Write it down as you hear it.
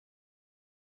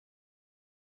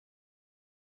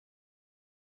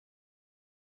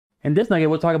In this nugget,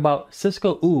 we'll talk about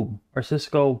Cisco UBE or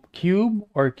Cisco Cube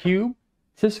or Cube,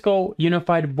 Cisco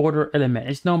Unified Border Element.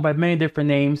 It's known by many different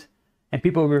names and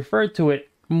people refer to it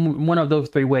one of those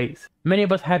three ways. Many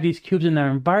of us have these cubes in our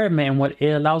environment, and what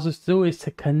it allows us to do is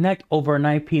to connect over an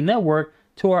IP network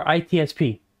to our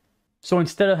ITSP. So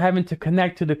instead of having to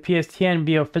connect to the PSTN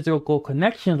via physical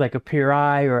connections like a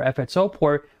PRI or FXO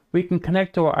port, we can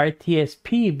connect to our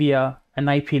ITSP via an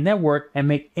IP network and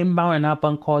make inbound and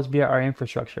outbound calls via our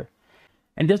infrastructure.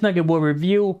 And this nugget will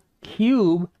review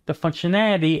Cube, the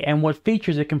functionality, and what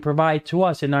features it can provide to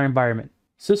us in our environment.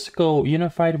 Cisco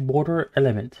Unified Border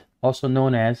Element, also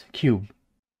known as Cube.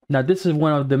 Now, this is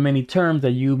one of the many terms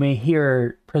that you may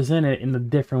hear presented in a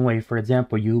different way. For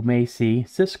example, you may see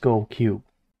Cisco Cube.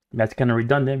 That's kind of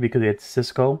redundant because it's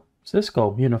Cisco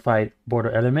Unified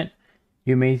Border Element.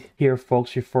 You may hear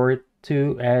folks refer it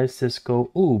to as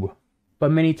Cisco UBE.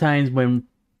 But many times when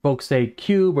folks say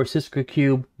Cube or Cisco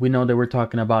Cube, we know that we're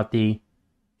talking about the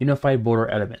Unified Border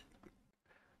Element.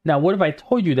 Now, what if I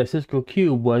told you that Cisco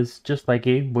Cube was just like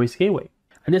a voice gateway?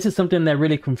 And this is something that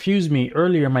really confused me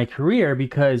earlier in my career,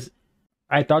 because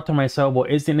I thought to myself, well,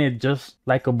 isn't it just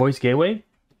like a voice gateway?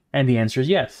 And the answer is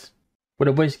yes. With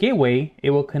a voice gateway,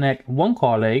 it will connect one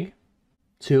call leg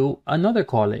to another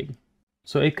call leg.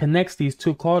 So it connects these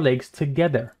two call legs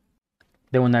together.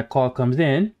 Then when that call comes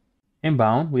in,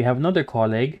 inbound, we have another call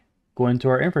leg going to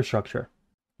our infrastructure.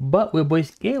 But with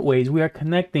voice gateways, we are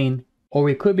connecting, or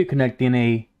we could be connecting,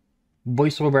 a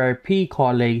voice over IP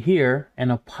call leg here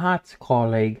and a POTS call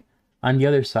leg on the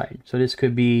other side. So this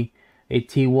could be a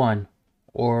T1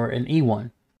 or an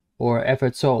E1 or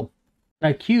FXO.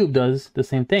 Now Cube does the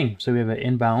same thing. So we have an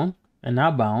inbound and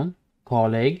outbound call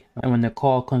leg, and when the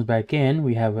call comes back in,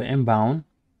 we have an inbound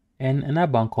and an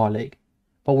outbound call leg.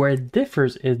 But where it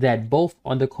differs is that both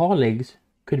on the call legs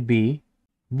could be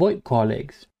VoIP call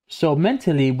legs. So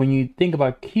mentally, when you think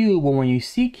about Cube, or when you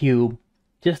see Cube,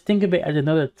 just think of it as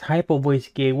another type of voice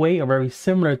gateway, or very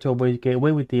similar to a voice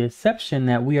gateway, with the exception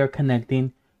that we are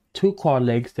connecting two call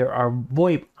legs that are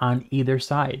VoIP on either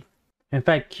side. In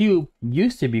fact, Cube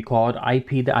used to be called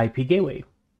IP to IP gateway.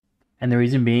 And the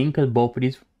reason being because both of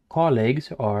these call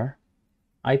legs are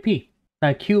IP.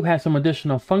 Now, Cube has some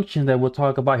additional functions that we'll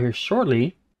talk about here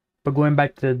shortly. But going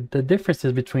back to the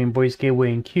differences between voice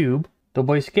gateway and Cube, the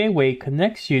voice gateway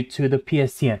connects you to the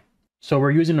PSTN. So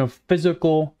we're using a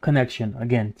physical connection.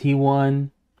 Again,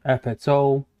 T1,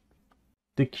 FXO.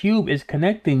 The Cube is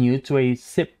connecting you to a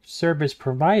SIP service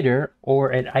provider, or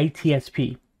an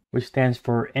ITSP, which stands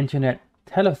for Internet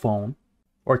Telephone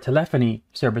or Telephony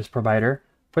Service Provider,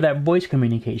 for that voice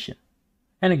communication.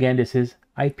 And again, this is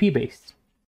IP based.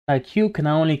 Now, Cube can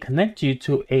not only connect you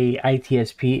to a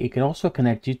ITSP, it can also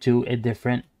connect you to a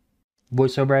different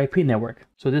voice over IP network.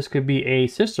 So this could be a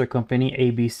sister company,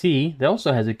 ABC, that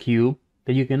also has a Cube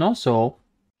that you can also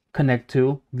connect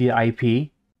to via IP.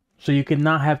 So you can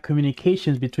now have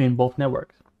communications between both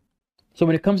networks. So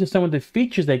when it comes to some of the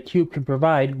features that Cube can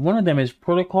provide, one of them is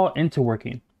protocol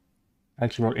interworking. I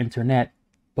actually wrote internet,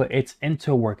 but it's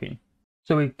interworking.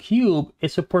 So with Cube,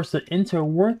 it supports the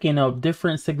interworking of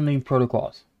different signaling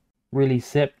protocols. Really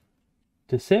SIP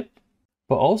to SIP,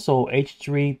 but also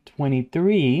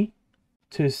H323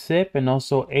 to SIP, and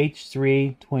also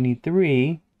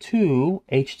H323 to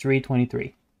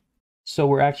H323. So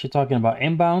we're actually talking about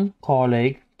inbound call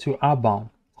leg to outbound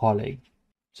call leg.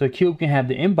 So Cube can have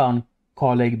the inbound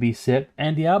call leg be SIP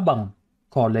and the outbound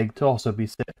call leg to also be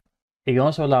SIP. It can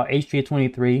also allow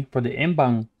H323 for the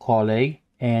inbound call leg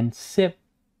and SIP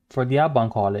for the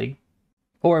outbound call leg.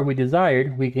 Or if we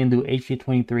desired, we can do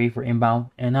H323 for inbound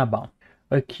and outbound.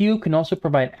 A Cube can also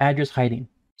provide address hiding.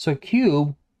 So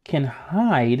Cube can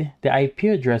hide the IP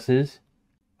addresses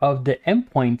of the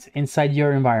endpoints inside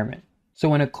your environment. So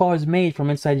when a call is made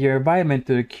from inside your environment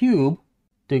to the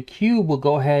Cube will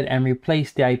go ahead and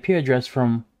replace the IP address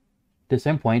from this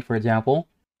endpoint, for example.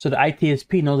 So the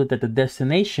ITSP knows that the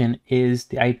destination is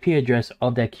the IP address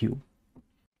of that Cube.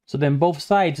 So then both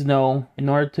sides know, in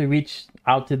order to reach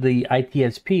out to the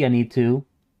ITSP, I need to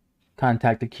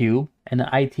contact the Cube. And the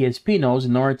ITSP knows,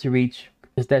 in order to reach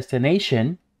this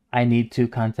destination, I need to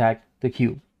contact the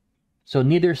Cube. So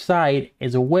neither side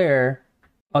is aware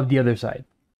of the other side.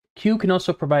 Cube can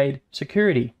also provide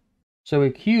security. So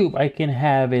with Cube, I can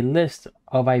have a list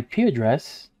of IP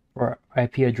address or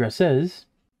IP addresses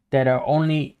that are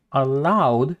only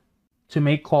allowed to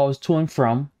make calls to and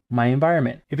from my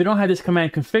environment. If you don't have this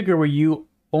command configured where you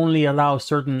only allow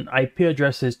certain IP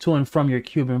addresses to and from your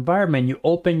Cube environment, you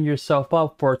open yourself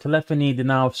up for telephony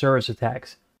denial of service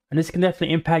attacks. And this can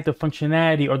definitely impact the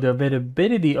functionality or the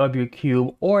availability of your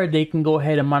Cube, or they can go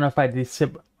ahead and modify the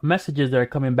SIP messages that are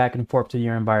coming back and forth to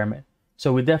your environment.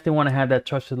 So we definitely want to have that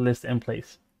trusted list in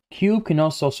place. Cube can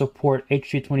also support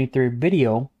H323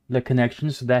 video, the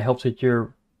connections, so that helps with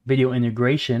your video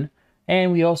integration.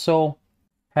 And we also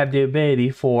have the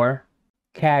ability for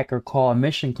CAC or call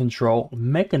mission control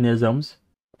mechanisms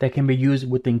that can be used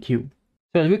within Cube.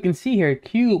 So as we can see here,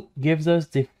 Cube gives us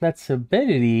the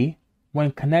flexibility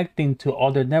when connecting to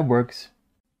other networks,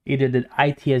 either the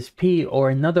ITSP or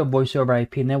another voice over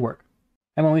IP network.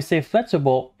 And when we say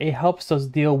flexible, it helps us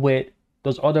deal with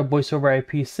those other voice over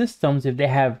IP systems if they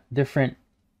have different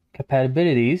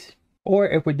compatibilities, or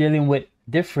if we're dealing with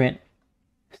different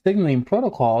signaling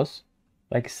protocols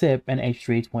like SIP and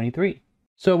H323.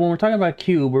 So when we're talking about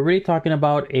Cube, we're really talking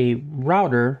about a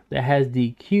router that has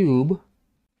the Cube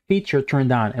feature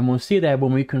turned on, and we'll see that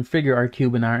when we configure our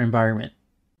Cube in our environment.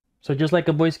 So just like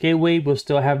a voice gateway, we'll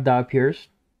still have dot peers.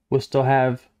 We'll still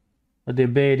have the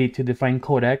ability to define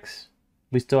codecs.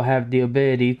 We still have the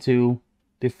ability to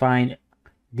define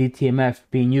DTMF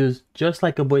being used just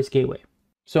like a voice gateway.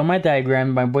 So in my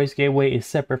diagram, my voice gateway is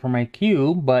separate from my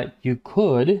Cube, but you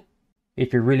could,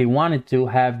 if you really wanted to,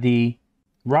 have the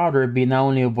router be not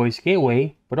only a voice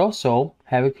gateway, but also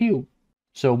have a Cube.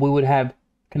 So we would have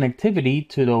connectivity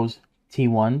to those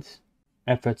T1s,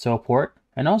 FSL port,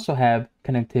 and also have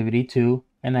connectivity to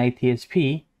an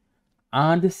ITSP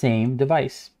on the same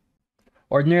device.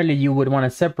 Ordinarily, you would want to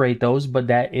separate those, but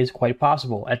that is quite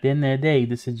possible. At the end of the day,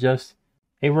 this is just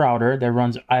a router that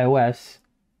runs iOS,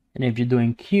 and if you're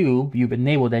doing Cube, you've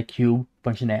enabled that Cube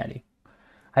functionality.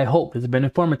 I hope it's been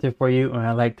informative for you, and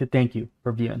I'd like to thank you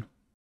for viewing.